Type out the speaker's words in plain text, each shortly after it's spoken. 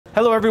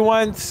Hello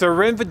everyone,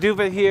 Sorin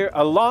Vaduva here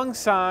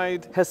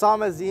alongside Hassam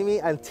Azimi,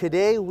 and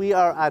today we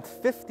are at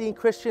 15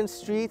 Christian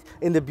Street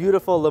in the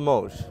beautiful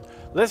Limoges.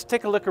 Let's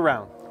take a look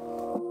around.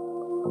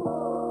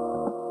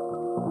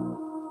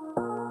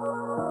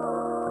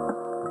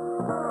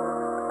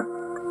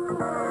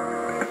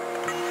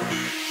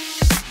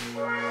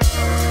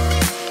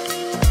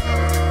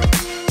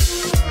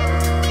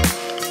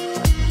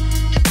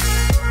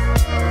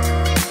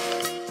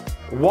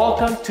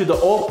 Welcome to the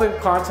open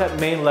concept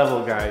main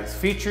level, guys,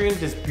 featuring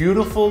this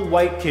beautiful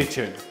white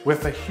kitchen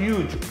with a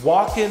huge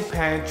walk-in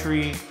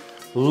pantry,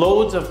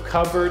 loads of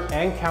cupboard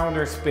and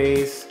counter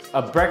space,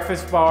 a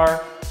breakfast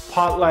bar,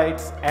 pot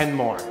lights, and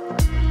more.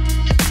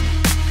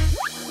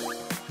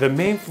 The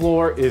main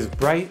floor is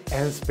bright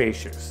and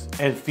spacious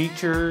and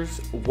features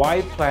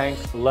wide plank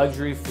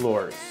luxury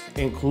floors,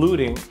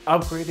 including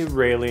upgraded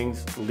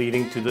railings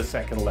leading to the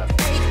second level.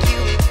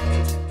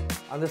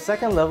 On the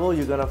second level,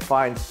 you're gonna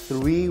find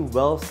 3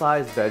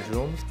 well-sized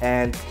bedrooms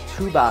and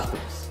 2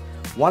 bathrooms.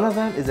 One of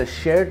them is a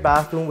shared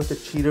bathroom with a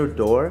cheater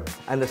door,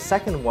 and the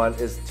second one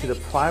is to the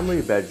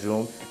primary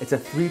bedroom. It's a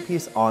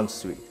 3-piece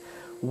ensuite.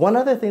 One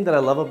other thing that I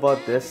love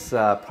about this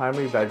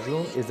primary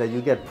bedroom is that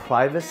you get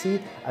privacy,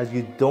 as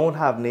you don't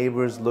have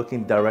neighbors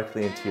looking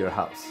directly into your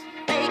house.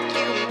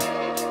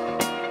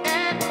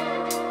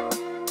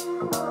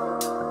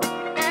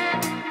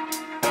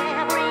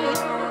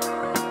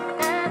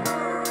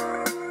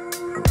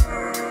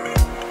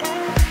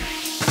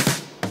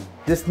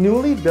 This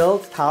newly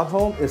built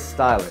townhome is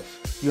stylish.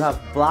 You have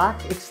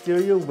black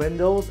exterior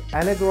windows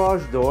and a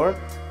garage door,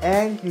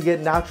 and you get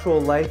natural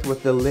light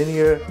with the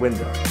linear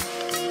window.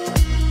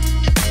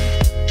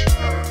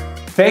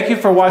 Thank you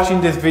for watching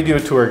this video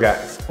tour,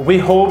 guys. We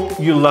hope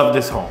you love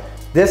this home.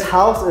 This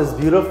house is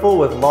beautiful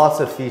with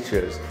lots of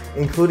features,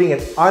 including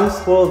an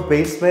unspoiled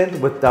basement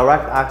with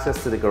direct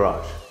access to the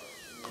garage.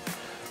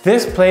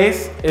 This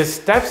place is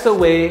steps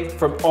away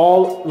from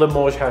all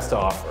Limoges has to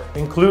offer,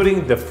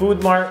 including the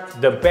food mart,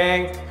 the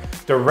bank,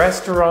 the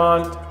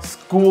restaurant,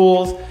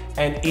 schools,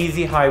 and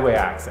easy highway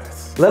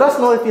access. Let us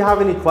know if you have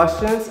any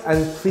questions,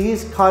 and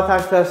please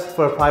contact us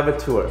for a private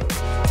tour.